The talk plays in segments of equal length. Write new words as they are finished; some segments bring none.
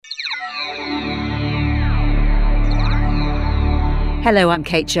Hello, I'm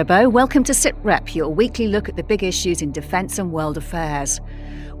Kate Chabot. Welcome to SitRep, your weekly look at the big issues in defence and world affairs.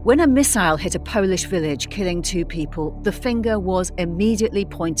 When a missile hit a Polish village, killing 2 people, the finger was immediately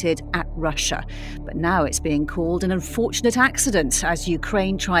pointed at Russia. But now it's being called an unfortunate accident as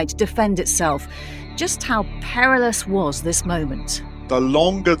Ukraine tried to defend itself. Just how perilous was this moment? The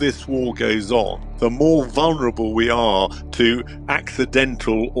longer this war goes on, the more vulnerable we are to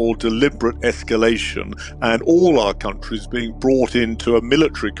accidental or deliberate escalation and all our countries being brought into a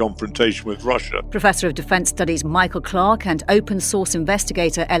military confrontation with Russia. Professor of Defence Studies Michael Clarke and open source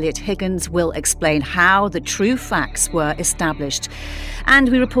investigator Elliot Higgins will explain how the true facts were established. And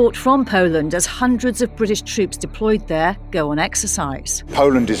we report from Poland as hundreds of British troops deployed there go on exercise.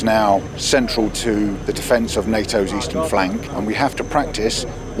 Poland is now central to the defence of NATO's eastern flank, and we have to practice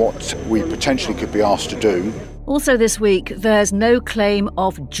what we potentially could be asked to do. Also this week, there's no claim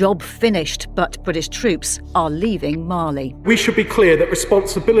of job finished, but British troops are leaving Mali. We should be clear that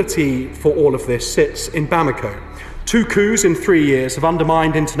responsibility for all of this sits in Bamako. 2 coups in 3 years have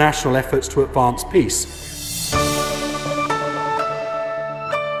undermined international efforts to advance peace.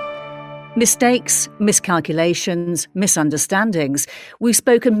 Mistakes, miscalculations, misunderstandings. We've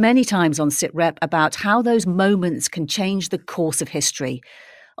spoken many times on SitRep about how those moments can change the course of history.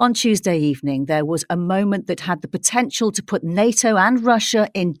 On Tuesday evening, there was a moment that had the potential to put NATO and Russia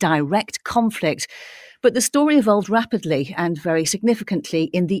in direct conflict. But the story evolved rapidly and very significantly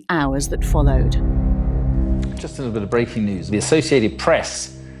in the hours that followed. Just a little bit of breaking news. The Associated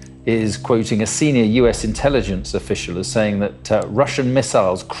Press is quoting a senior US intelligence official as saying that Russian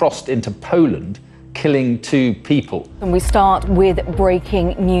missiles crossed into Poland, killing 2 people. And we start with breaking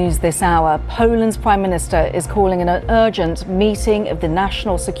news this hour. Poland's Prime Minister is calling an urgent meeting of the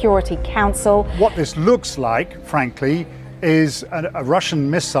National Security Council. What this looks like, frankly, is a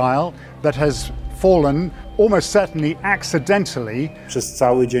Russian missile that has fallen almost certainly accidentally.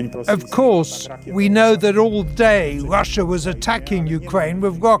 Of course, we know that all day Russia was attacking Ukraine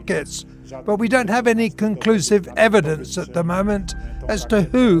with rockets, but we don't have any conclusive evidence at the moment as to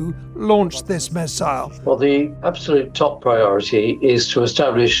who launched this missile. Well, the absolute top priority is to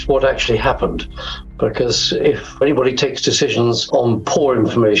establish what actually happened, because if anybody takes decisions on poor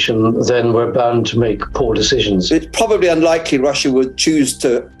information, then we're bound to make poor decisions. It's probably unlikely Russia would choose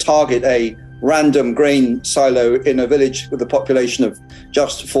to target a random grain silo in a village with a population of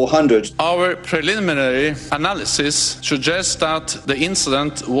just 400. Our preliminary analysis suggests that the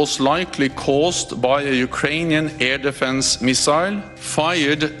incident was likely caused by a Ukrainian air defense missile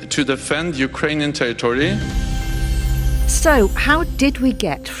fired to defend Ukrainian territory. So, how did we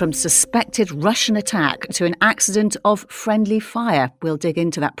get from suspected Russian attack to an accident of friendly fire? We'll dig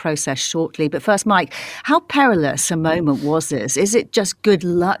into that process shortly. But first, Mike, how perilous a moment was this? Is it just good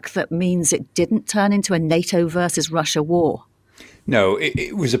luck that means it didn't turn into a NATO versus Russia war? No,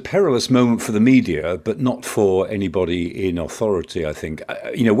 it was a perilous moment for the media, but not for anybody in authority, I think.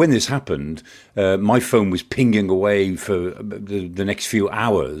 When this happened, my phone was pinging away for the next few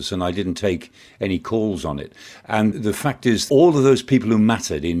hours, and I didn't take any calls on it. And the fact is, all of those people who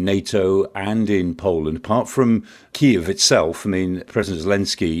mattered in NATO and in Poland, apart from Kyiv itself, President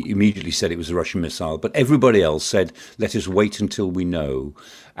Zelensky immediately said it was a Russian missile, but everybody else said, let us wait until we know.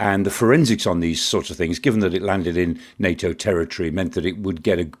 And the forensics on these sorts of things, given that it landed in NATO territory, meant that it would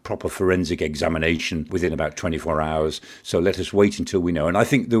get a proper forensic examination within about 24 hours. So let us wait until we know. And I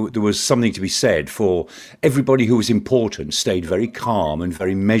think there was something to be said for everybody who was important stayed very calm and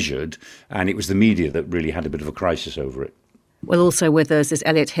very measured. And it was the media that really had a bit of a crisis over it. Well, also with us is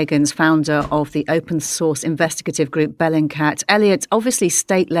Elliot Higgins, founder of the open source investigative group Bellingcat. Elliot, obviously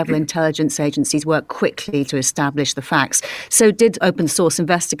state-level intelligence agencies work quickly to establish the facts. So did open source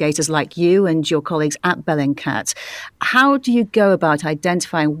investigators like you and your colleagues at Bellingcat. How do you go about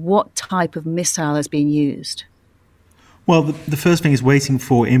identifying what type of missile has been used? Well, the first thing is waiting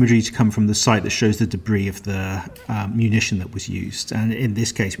for imagery to come from the site that shows the debris of the munition that was used. And in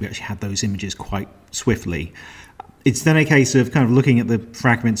this case, we actually had those images quite swiftly. It's then a case of kind of looking at the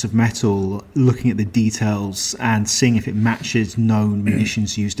fragments of metal, looking at the details and seeing if it matches known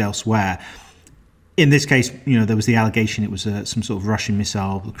munitions used elsewhere. In this case, there was the allegation it was some sort of Russian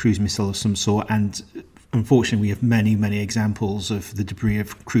missile, a cruise missile of some sort. And unfortunately, we have many, many examples of the debris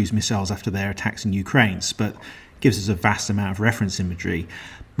of cruise missiles after their attacks in Ukraine, but gives us a vast amount of reference imagery.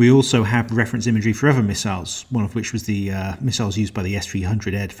 We also have reference imagery for other missiles, one of which was the missiles used by the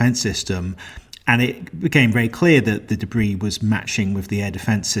S-300 air defense system. And it became very clear that the debris was matching with the air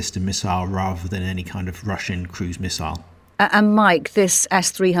defense system missile rather than any kind of Russian cruise missile. And Mike, this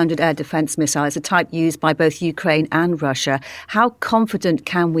S-300 air defense missile is a type used by both Ukraine and Russia. How confident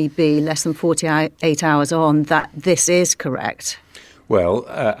can we be, less than 48 hours on, that this is correct? Well,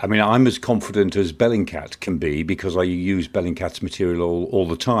 I'm as confident as Bellingcat can be because I use Bellingcat's material all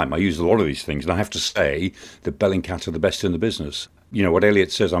the time. I use a lot of these things, and I have to say that Bellingcat are the best in the business. You know, what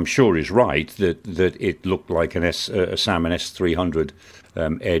Elliot says, I'm sure is right, that it looked like a Salmon S300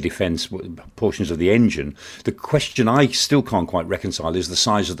 air defence, portions of the engine. The question I still can't quite reconcile is the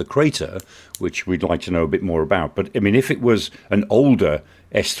size of the crater, which we'd like to know a bit more about. But, I mean, if it was an older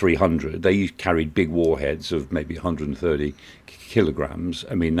S300, they carried big warheads of maybe 130 kilograms.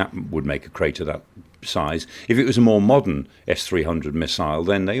 I mean, that would make a crater that size. If it was a more modern S300 missile,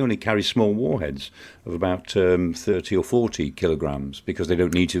 then they only carry small warheads of about 30 or 40 kilograms because they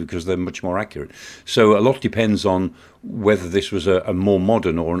don't need to, because they're much more accurate. So a lot depends on whether this was a more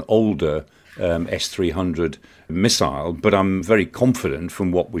modern or an older S300 missile, but I'm very confident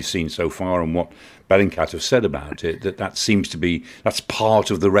from what we've seen so far and what Bellingcat have said about it, that seems to be, that's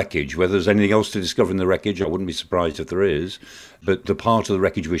part of the wreckage. Whether there's anything else to discover in the wreckage, I wouldn't be surprised if there is, but the part of the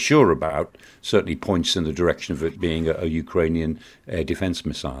wreckage we're sure about certainly points in the direction of it being a Ukrainian air defence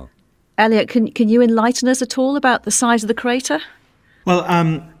missile. Elliot, can you enlighten us at all about the size of the crater? Well,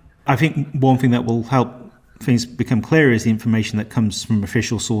 I think one thing that will help things become clearer is the information that comes from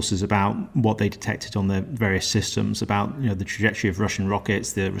official sources about what they detected on their various systems, about the trajectory of Russian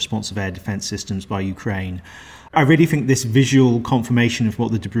rockets, the response of air defense systems by Ukraine. I really think this visual confirmation of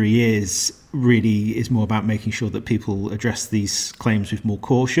what the debris is really is more about making sure that people address these claims with more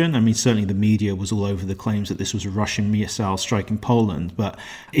caution. I mean, certainly the media was all over the claims that this was a Russian missile striking Poland, but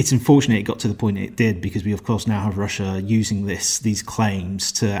it's unfortunate it got to the point it did, because we of course now have Russia using these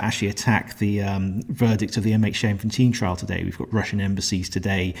claims to actually attack the verdict of the MH17 trial today. We've got Russian embassies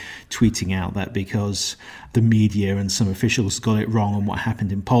today tweeting out that because the media and some officials got it wrong on what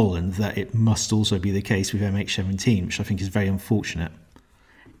happened in Poland, that it must also be the case with MH17, which I think is very unfortunate.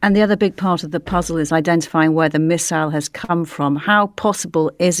 And the other big part of the puzzle is identifying where the missile has come from. How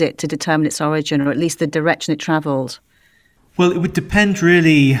possible is it to determine its origin, or at least the direction it travelled? Well, it would depend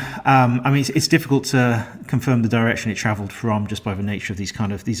really. It's difficult to confirm the direction it travelled from just by the nature of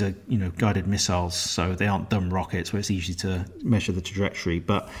these are guided missiles, so they aren't dumb rockets where it's easy to measure the trajectory.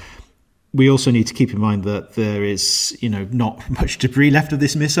 But we also need to keep in mind that there is, not much debris left of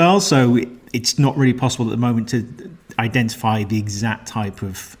this missile, so it's not really possible at the moment to identify the exact type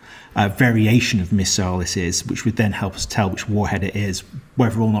of variation of missile this is, which would then help us tell which warhead it is,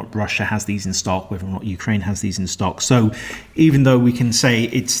 whether or not Russia has these in stock, whether or not Ukraine has these in stock. So even though we can say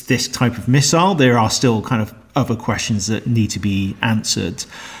it's this type of missile, there are still kind of other questions that need to be answered.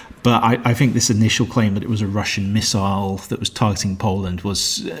 But I think this initial claim that it was a Russian missile that was targeting Poland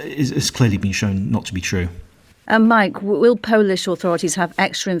is clearly been shown not to be true. Mike, will Polish authorities have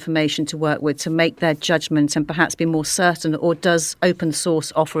extra information to work with to make their judgment and perhaps be more certain, or does open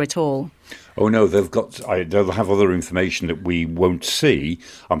source offer it all? Oh no, they'll have other information that we won't see,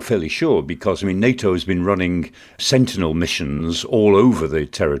 I'm fairly sure, because NATO has been running Sentinel missions all over the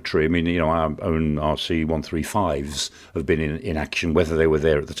territory. Our own RC-135s have been in action. Whether they were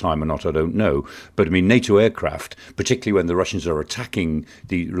there at the time or not, I don't know. But NATO aircraft, particularly when the Russians are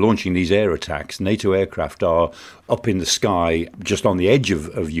launching these air attacks, NATO aircraft are up in the sky, just on the edge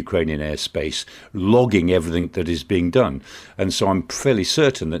of Ukrainian airspace, logging everything that is being done. And so I'm fairly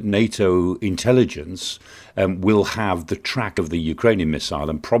certain that NATO intelligence will have the track of the Ukrainian missile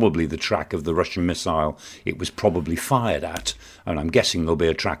and probably the track of the Russian missile it was probably fired at. And I'm guessing there'll be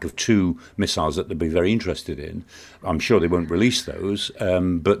a track of 2 missiles that they'll be very interested in. I'm sure they won't release those,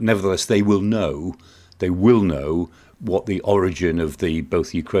 but nevertheless they will know what the origin of both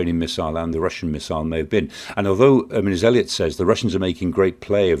the Ukrainian missile and the Russian missile may have been. And although, as Elliot says, the Russians are making great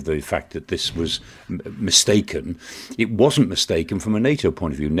play of the fact that this was mistaken, it wasn't mistaken from a NATO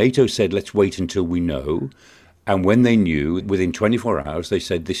point of view. NATO said, let's wait until we know. And when they knew, within 24 hours, they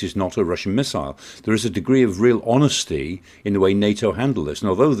said, this is not a Russian missile. There is a degree of real honesty in the way NATO handled this. And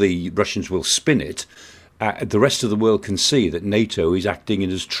although the Russians will spin it, the rest of the world can see that NATO is acting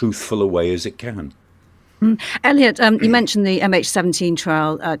in as truthful a way as it can. Elliot, you mentioned the MH17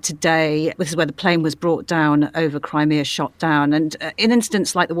 trial today. This is where the plane was brought down over Crimea, shot down. And in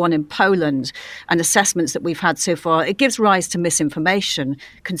incidents like the one in Poland and assessments that we've had so far, it gives rise to misinformation,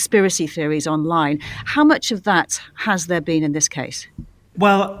 conspiracy theories online. How much of that has there been in this case?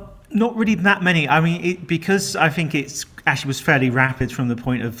 Well, not really that many. Because I think it's actually was fairly rapid from the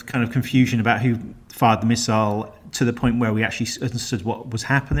point of kind of confusion about who fired the missile to the point where we actually understood what was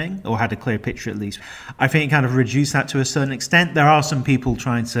happening, or had a clear picture at least. I think it kind of reduced that to a certain extent. There are some people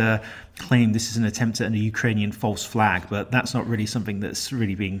trying to claim this is an attempt at a Ukrainian false flag, but that's not really something that's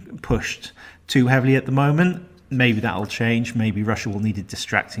really being pushed too heavily at the moment. Maybe that'll change. Maybe Russia will need a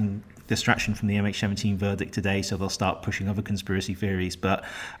distracting distraction from the MH17 verdict today, so they'll start pushing other conspiracy theories. But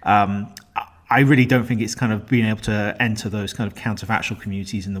I really don't think it's kind of being able to enter those kind of counterfactual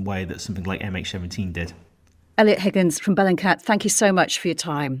communities in the way that something like MH17 did. Elliot Higgins from Bellingcat, thank you so much for your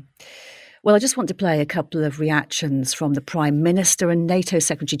time. Well, I just want to play a couple of reactions from the Prime Minister and NATO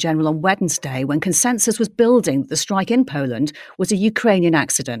Secretary General on Wednesday when consensus was building that the strike in Poland was a Ukrainian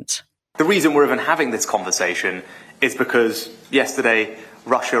accident. The reason we're even having this conversation is because yesterday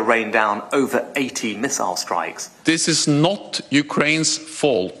Russia rained down over 80 missile strikes. This is not Ukraine's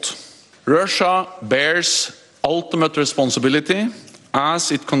fault. Russia bears ultimate responsibility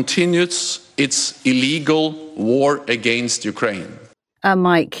as it continues its illegal war against Ukraine.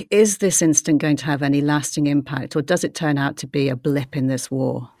 Mike, is this incident going to have any lasting impact, or does it turn out to be a blip in this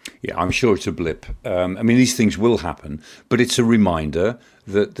war? Yeah, I'm sure it's a blip. These things will happen, but it's a reminder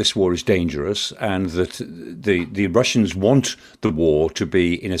that this war is dangerous and that the Russians want the war to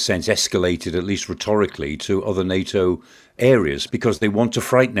be, in a sense, escalated, at least rhetorically, to other NATO areas because they want to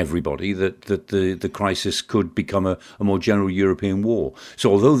frighten everybody that the crisis could become a more general European war.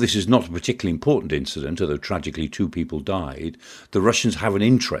 So although this is not a particularly important incident, although tragically 2 people died, the Russians have an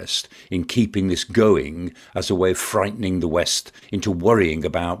interest in keeping this going as a way of frightening the West into worrying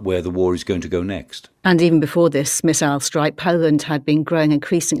about where the war is going to go next. And even before this missile strike, Poland had been growing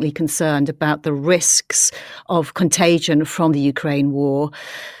increasingly concerned about the risks of contagion from the Ukraine war.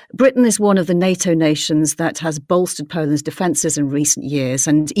 Britain is one of the NATO nations that has bolstered Poland's defences in recent years,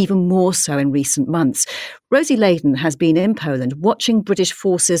 and even more so in recent months. Rosie Layden has been in Poland watching British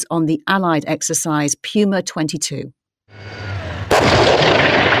forces on the Allied exercise Puma 22.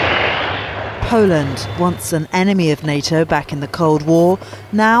 Poland, once an enemy of NATO back in the Cold War,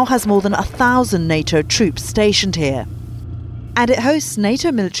 now has more than 1,000 NATO troops stationed here. And it hosts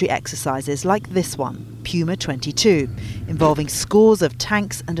NATO military exercises like this one, Puma 22, involving scores of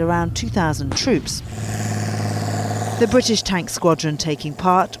tanks and around 2,000 troops. The British tank squadron taking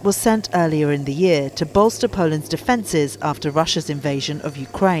part was sent earlier in the year to bolster Poland's defences after Russia's invasion of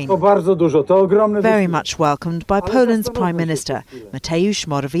Ukraine. Very much welcomed by Poland's Prime Minister, Mateusz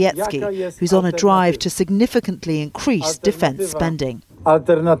Morawiecki, who's on a drive to significantly increase defence spending.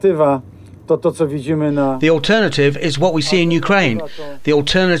 The alternative is what we see in Ukraine. The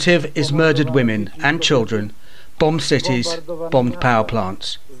alternative is murdered women and children, bombed cities, bombed power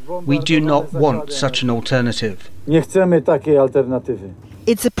plants. We do not want such an alternative. It's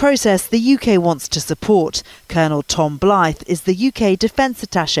a process the UK wants to support. Colonel Tom Blythe is the UK Defence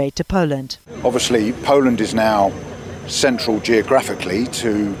Attaché to Poland. Obviously, Poland is now central geographically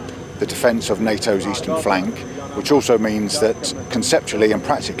to the defence of NATO's eastern flank, which also means that conceptually and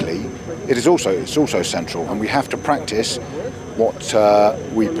practically it's also central, and we have to practice what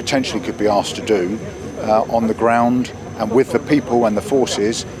we potentially could be asked to do on the ground and with the people and the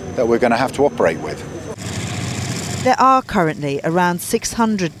forces that we're going to have to operate with. There are currently around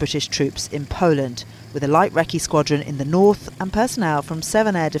 600 British troops in Poland, with a light recce squadron in the north and personnel from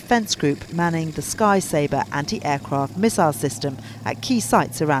 7 Air Defence Group manning the Sky Sabre anti-aircraft missile system at key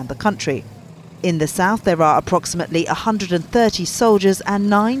sites around the country. In the south, there are approximately 130 soldiers and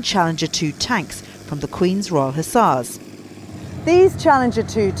 9 Challenger 2 tanks from the Queen's Royal Hussars. These Challenger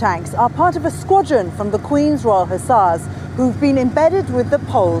 2 tanks are part of a squadron from the Queen's Royal Hussars who've been embedded with the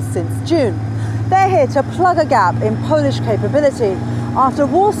Poles since June. They're here to plug a gap in Polish capability after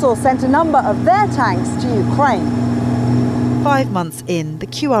Warsaw sent a number of their tanks to Ukraine. 5 months in, the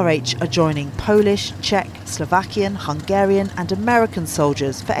QRH are joining Polish, Czech, Slovakian, Hungarian and American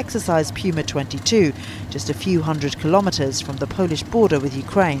soldiers for exercise Puma 22, just a few hundred kilometres from the Polish border with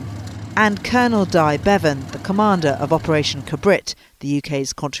Ukraine. And Colonel Di Bevan, the commander of Operation Kabrit, the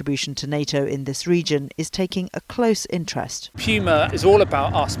UK's contribution to NATO in this region, is taking a close interest. Puma is all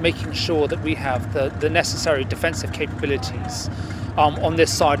about us making sure that we have the necessary defensive capabilities on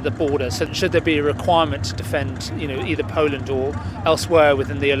this side of the border, so that should there be a requirement to defend either Poland or elsewhere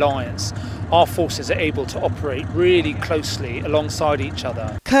within the alliance, our forces are able to operate really closely alongside each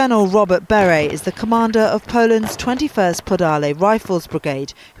other. Colonel Robert Beret is the commander of Poland's 21st Podale Rifles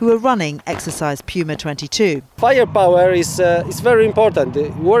Brigade, who are running exercise Puma 22. Firepower is very important. The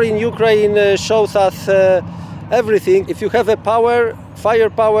war in Ukraine shows us everything. If you have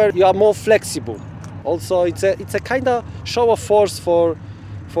firepower, you are more flexible. Also, it's a kind of show of force for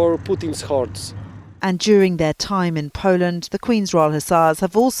Putin's hordes. And during their time in Poland, the Queen's Royal Hussars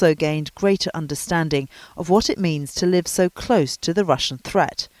have also gained greater understanding of what it means to live so close to the Russian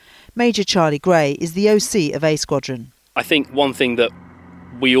threat. Major Charlie Gray is the OC of A Squadron. I think one thing that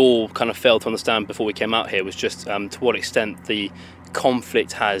we all kind of failed to understand before we came out here was just to what extent the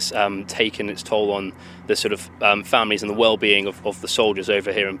conflict has taken its toll on the sort of families and the well-being of the soldiers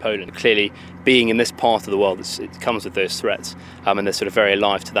over here in Poland. Clearly, being in this part of the world, it comes with those threats, and they're sort of very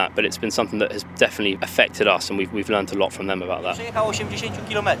alive to that. But it's been something that has definitely affected us, and we've learned a lot from them about that.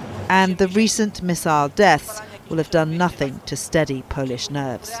 And the recent missile deaths will have done nothing to steady Polish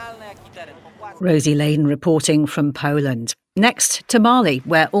nerves. Rosie Lane reporting from Poland. Next to Mali,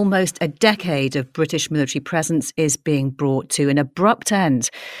 where almost a decade of British military presence is being brought to an abrupt end.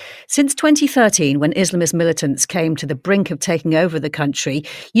 Since 2013, when Islamist militants came to the brink of taking over the country,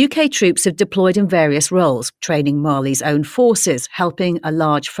 UK troops have deployed in various roles, training Mali's own forces, helping a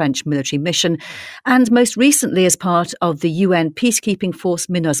large French military mission, and most recently as part of the UN peacekeeping force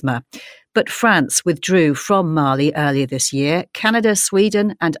MINUSMA. But France withdrew from Mali earlier this year. Canada,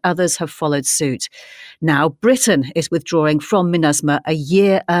 Sweden and others have followed suit. Now Britain is withdrawing from MINUSMA a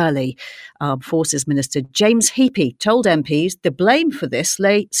year early. Armed Forces Minister James Heappey told MPs the blame for this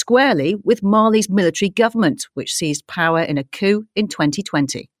lay squarely with Mali's military government, which seized power in a coup in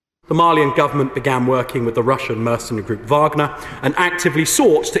 2020. The Malian government began working with the Russian mercenary group Wagner and actively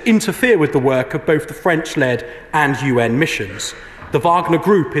sought to interfere with the work of both the French-led and UN missions. The Wagner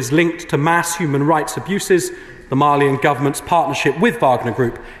Group is linked to mass human rights abuses. The Malian government's partnership with Wagner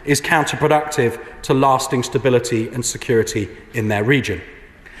Group is counterproductive to lasting stability and security in their region.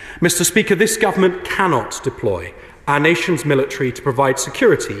 Mr. Speaker, this government cannot deploy our nation's military to provide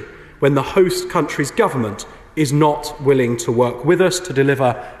security when the host country's government is not willing to work with us to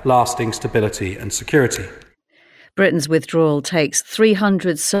deliver lasting stability and security. Britain's withdrawal takes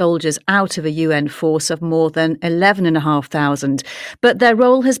 300 soldiers out of a UN force of more than 11,500. But their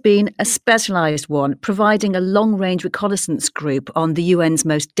role has been a specialised one, providing a long-range reconnaissance group on the UN's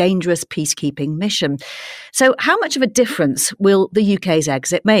most dangerous peacekeeping mission. So how much of a difference will the UK's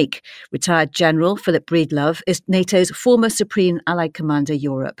exit make? Retired General Philip Breedlove is NATO's former Supreme Allied Commander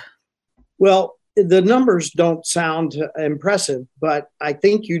Europe. Well, the numbers don't sound impressive, but I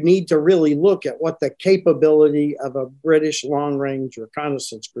think you need to really look at what the capability of a British long-range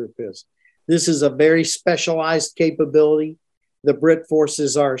reconnaissance group is. This is a very specialized capability. The Brit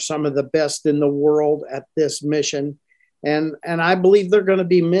forces are some of the best in the world at this mission, and I believe they're going to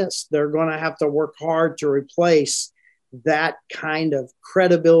be missed. They're going to have to work hard to replace that kind of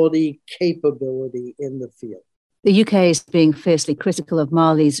credibility, capability in the field. The UK is being fiercely critical of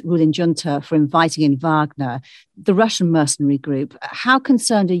Mali's ruling junta for inviting in Wagner, the Russian mercenary group. How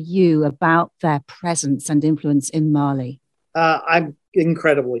concerned are you about their presence and influence in Mali? I'm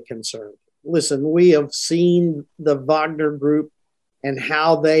incredibly concerned. Listen, we have seen the Wagner group and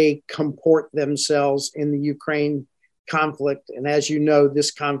how they comport themselves in the Ukraine conflict. And as you know, this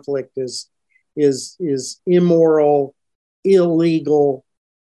conflict is immoral, illegal,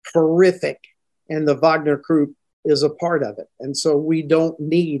 horrific, and the Wagner group is a part of it. And so we don't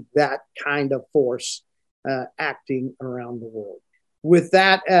need that kind of force acting around the world. With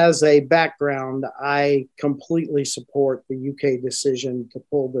that as a background, I completely support the UK decision to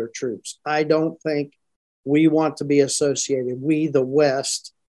pull their troops. I don't think we want to be associated, we, the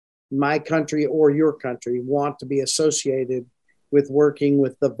West, my country or your country, want to be associated with working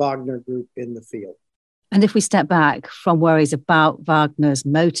with the Wagner group in the field. And if we step back from worries about Wagner's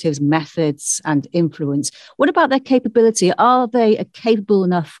motives, methods and influence, what about their capability? Are they a capable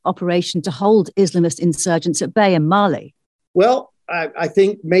enough operation to hold Islamist insurgents at bay in Mali? Well, I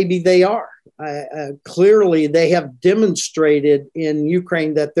think maybe they are. Clearly, they have demonstrated in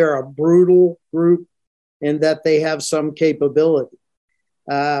Ukraine that they're a brutal group and that they have some capability.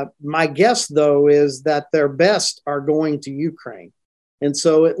 My guess, though, is that their best are going to Ukraine. And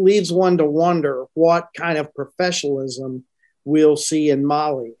so it leaves one to wonder what kind of professionalism we'll see in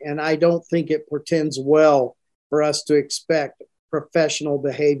Mali. And I don't think it portends well for us to expect professional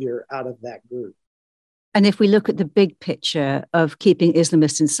behavior out of that group. And if we look at the big picture of keeping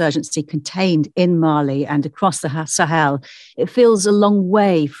Islamist insurgency contained in Mali and across the Sahel, it feels a long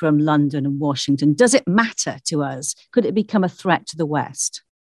way from London and Washington. Does it matter to us? Could it become a threat to the West?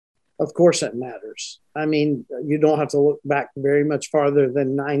 Of course it matters. I mean, you don't have to look back very much farther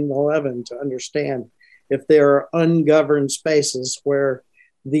than 9/11 to understand if there are ungoverned spaces where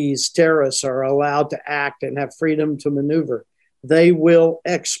these terrorists are allowed to act and have freedom to maneuver, they will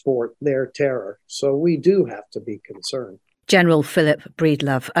export their terror. So we do have to be concerned. General Philip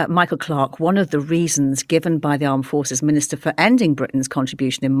Breedlove. Michael Clark, one of the reasons given by the Armed Forces Minister for ending Britain's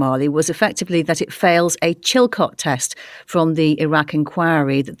contribution in Mali was effectively that it fails a Chilcot test from the Iraq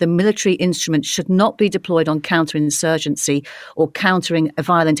inquiry, that the military instrument should not be deployed on counterinsurgency or countering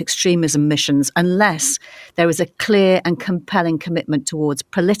violent extremism missions unless there is a clear and compelling commitment towards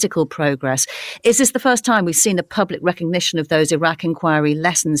political progress. Is this the first time we've seen a public recognition of those Iraq inquiry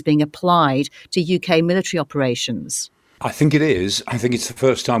lessons being applied to UK military operations? I think it is. I think it's the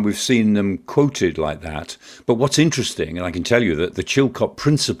first time we've seen them quoted like that. But what's interesting, and I can tell you that the Chilcot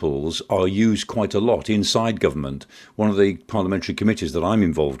principles are used quite a lot inside government. One of the parliamentary committees that I'm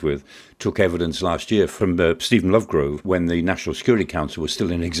involved with took evidence last year from Stephen Lovegrove when the National Security Council was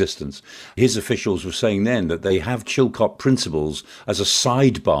still in existence. His officials were saying then that they have Chilcot principles as a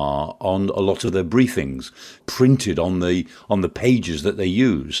sidebar on a lot of their briefings, printed on the pages that they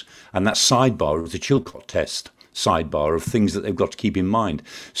use. And that sidebar is the Chilcot test. Sidebar of things that they've got to keep in mind.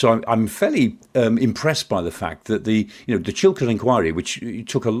 So I'm fairly impressed by the fact that the Chilcot inquiry, which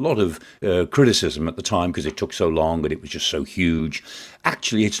took a lot of criticism at the time because it took so long and it was just so huge,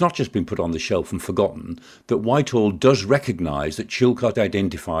 actually it's not just been put on the shelf and forgotten, that Whitehall does recognise that Chilcot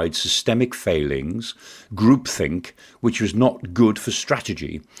identified systemic failings, groupthink, which was not good for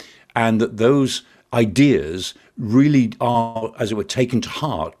strategy, and that those ideas really are, as it were, taken to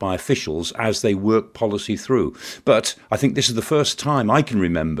heart by officials as they work policy through. But I think this is the first time I can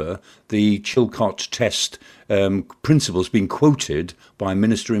remember the Chilcot test principles being quoted by a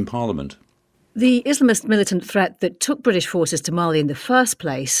minister in Parliament. The Islamist militant threat that took British forces to Mali in the first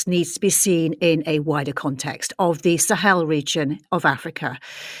place needs to be seen in a wider context of the Sahel region of Africa.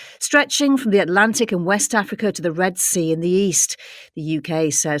 Stretching from the Atlantic in West Africa to the Red Sea in the east, the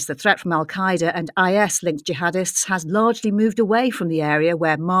UK says the threat from Al-Qaeda and IS-linked jihadists has largely moved away from the area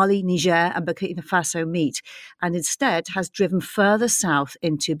where Mali, Niger and Burkina Faso meet, and instead has driven further south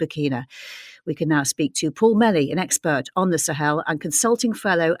into Burkina. We can now speak to Paul Melly, an expert on the Sahel and consulting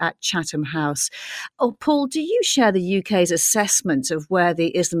fellow at Chatham House. Oh, Paul, do you share the UK's assessment of where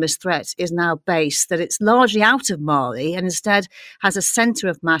the Islamist threat is now based, that it's largely out of Mali and instead has a centre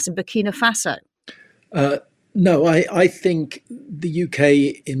of mass in Burkina Faso? No, I think the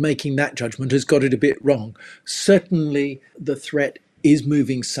UK, in making that judgment, has got it a bit wrong. Certainly, the threat is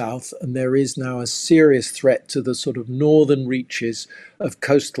moving south, and there is now a serious threat to the sort of northern reaches of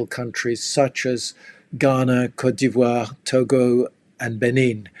coastal countries such as Ghana, Cote d'Ivoire, Togo, and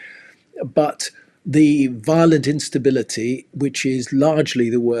Benin. But the violent instability, which is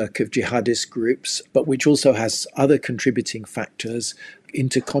largely the work of jihadist groups, but which also has other contributing factors,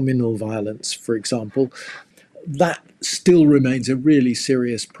 intercommunal violence, for example, that still remains a really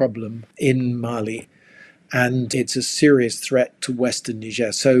serious problem in Mali. And it's a serious threat to Western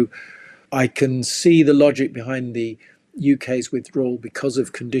Niger. So I can see the logic behind the UK's withdrawal because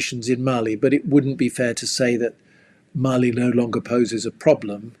of conditions in Mali, but it wouldn't be fair to say that Mali no longer poses a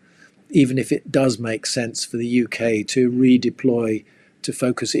problem, even if it does make sense for the UK to redeploy to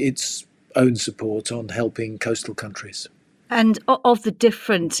focus its own support on helping coastal countries. And of the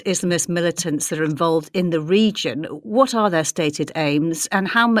different Islamist militants that are involved in the region, what are their stated aims and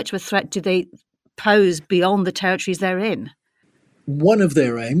how much of a threat do they pose beyond the territories they're in? One of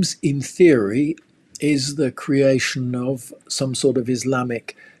their aims, in theory, is the creation of some sort of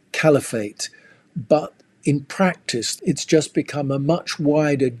Islamic caliphate. But in practice, it's just become a much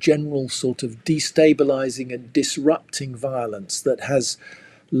wider general sort of destabilizing and disrupting violence that has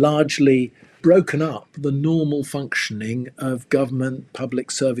largely broken up the normal functioning of government, public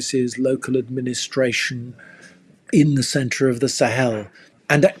services, local administration in the center of the Sahel.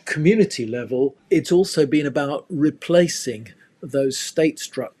 And at community level, it's also been about replacing those state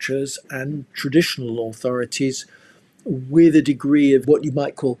structures and traditional authorities with a degree of what you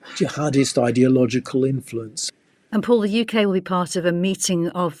might call jihadist ideological influence. And Paul, the UK will be part of a meeting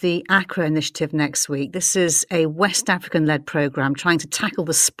of the Accra Initiative next week. This is a West African-led programme trying to tackle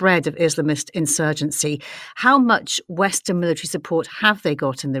the spread of Islamist insurgency. How much Western military support have they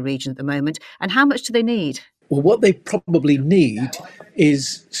got in the region at the moment, and how much do they need? Well, what they probably need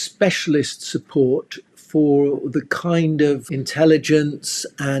is specialist support for the kind of intelligence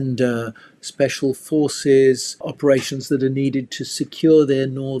and special forces operations that are needed to secure their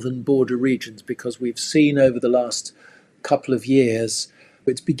northern border regions, because we've seen over the last couple of years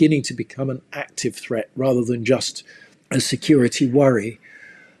it's beginning to become an active threat rather than just a security worry.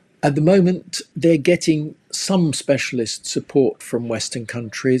 At the moment, they're getting some specialist support from Western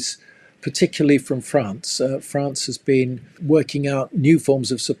countries, particularly from France. France has been working out new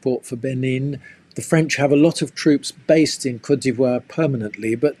forms of support for Benin. The French have a lot of troops based in Cote d'Ivoire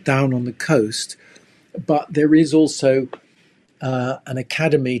permanently, but down on the coast. But there is also an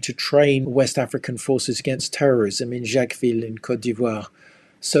academy to train West African forces against terrorism in Jacquesville in Côte d'Ivoire.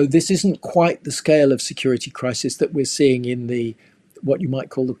 So this isn't quite the scale of security crisis that we're seeing in the what you might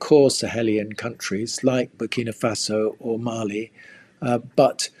call the core Sahelian countries like Burkina Faso or Mali.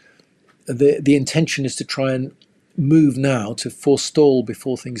 But the intention is to try and move now to forestall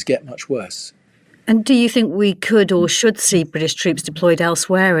before things get much worse. And do you think we could or should see British troops deployed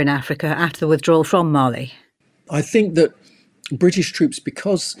elsewhere in Africa after the withdrawal from Mali? I think that British troops,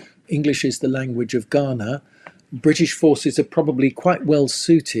 because English is the language of Ghana, British forces are probably quite well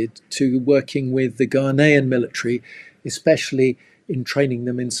suited to working with the Ghanaian military, especially in training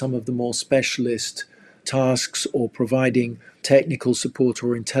them in some of the more specialist tasks or providing technical support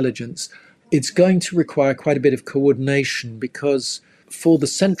or intelligence. It's going to require quite a bit of coordination because for the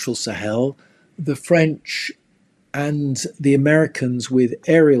central Sahel, the French and the Americans with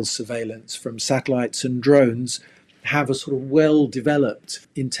aerial surveillance from satellites and drones have a sort of well-developed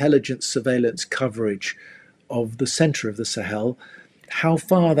intelligence surveillance coverage of the center of the Sahel. How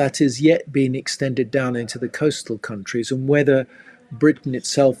far that is yet being extended down into the coastal countries and whether Britain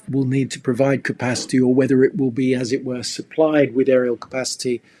itself will need to provide capacity or whether it will be, as it were, supplied with aerial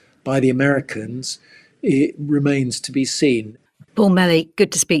capacity by the Americans, it remains to be seen. Paul Melly,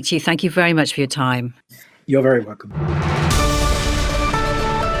 good to speak to you. Thank you very much for your time. You're very welcome.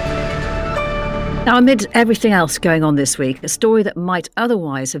 Now, amid everything else going on this week, a story that might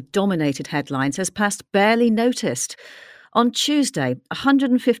otherwise have dominated headlines has passed barely noticed. On Tuesday,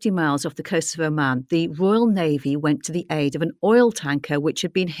 150 miles off the coast of Oman, the Royal Navy went to the aid of an oil tanker which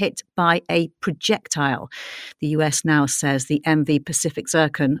had been hit by a projectile. The US now says the MV Pacific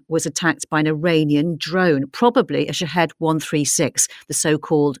Zircon was attacked by an Iranian drone, probably a Shahed 136, the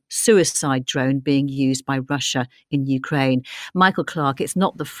so-called suicide drone being used by Russia in Ukraine. Michael Clark, it's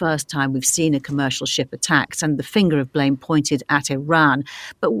not the first time we've seen a commercial ship attacked and the finger of blame pointed at Iran.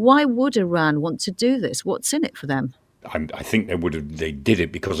 But why would Iran want to do this? What's in it for them? I think they did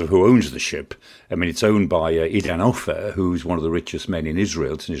it because of who owns the ship. I mean, it's owned by Idan Ofer, who's one of the richest men in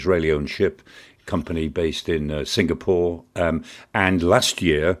Israel. It's an Israeli-owned ship, company based in Singapore. And last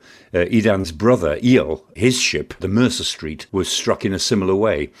year, Idan's brother, Eel, his ship, the Mercer Street, was struck in a similar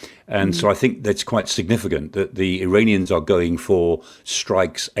way. And so I think that's quite significant that the Iranians are going for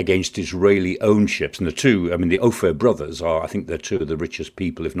strikes against Israeli-owned ships. And the Ofer brothers I think they're two of the richest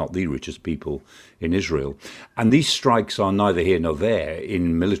people, if not the richest people in Israel. And these strikes are neither here nor there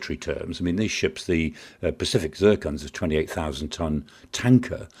in military terms. I mean, these ships, the Pacific Zircon's a 28,000-ton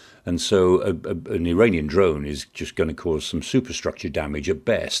tanker. And so an Iranian drone is just going to cause some superstructure damage at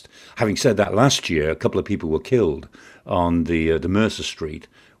best. Having said that, last year, a couple of people were killed on the Mercer Street.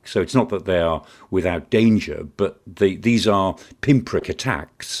 So it's not that they are without danger, but these are pinprick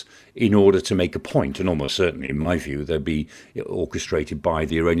attacks in order to make a point. And almost certainly, in my view, they'll be orchestrated by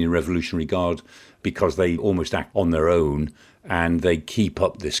the Iranian Revolutionary Guard because they almost act on their own and they keep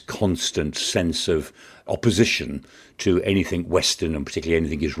up this constant sense of opposition to anything Western and particularly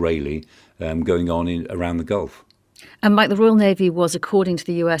anything Israeli going on around the Gulf. And Mike, the Royal Navy was, according to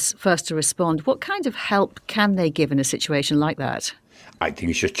the US, first to respond. What kind of help can they give in a situation like that? I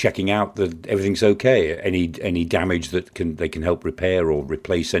think it's just checking out that everything's okay. Any damage that they can help repair or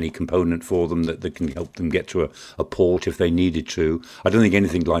replace any component for them that can help them get to a port if they needed to. I don't think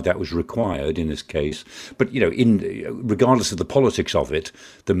anything like that was required in this case. But regardless of the politics of it,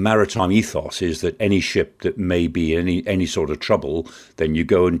 the maritime ethos is that any ship that may be in any sort of trouble, then you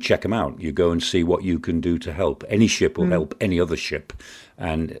go and check them out. You go and see what you can do to help. Any ship will help any other ship,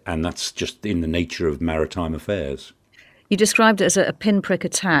 and that's just in the nature of maritime affairs. You described it as a pinprick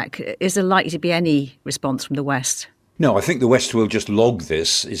attack. Is there likely to be any response from the West? No, I think the West will just log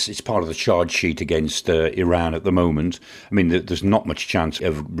this. It's part of the charge sheet against Iran at the moment. I mean, there's not much chance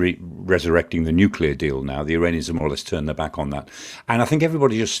of resurrecting the nuclear deal now. The Iranians have more or less turned their back on that. And I think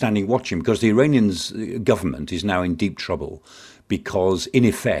everybody's just standing watching because the Iranian government is now in deep trouble because, in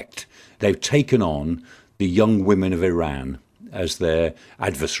effect, they've taken on the young women of Iran as their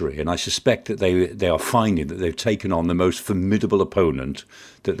adversary. And I suspect that they are finding that they've taken on the most formidable opponent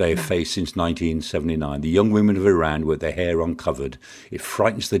that they have faced since 1979. The young women of Iran with their hair uncovered. It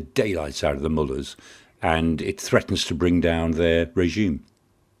frightens the daylights out of the mullahs and it threatens to bring down their regime.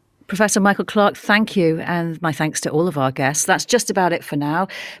 Professor Michael Clark, thank you, and my thanks to all of our guests. That's just about it for now,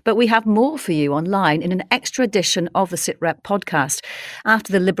 but we have more for you online in an extra edition of the SitRep podcast.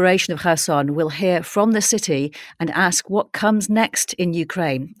 After the liberation of Kherson, we'll hear from the city and ask what comes next in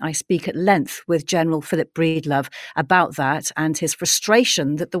Ukraine. I speak at length with General Philip Breedlove about that and his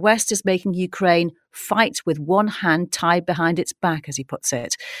frustration that the West is making Ukraine fight with one hand tied behind its back, as he puts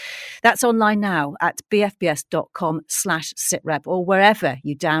it. That's online now at bfbs.com/sitrep or wherever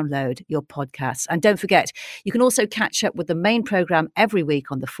you download your podcasts. And don't forget, you can also catch up with the main programme every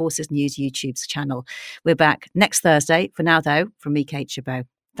week on the Forces News YouTube channel. We're back next Thursday. For now, though, from me, Kate Chabot.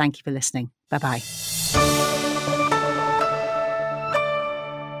 Thank you for listening. Bye-bye.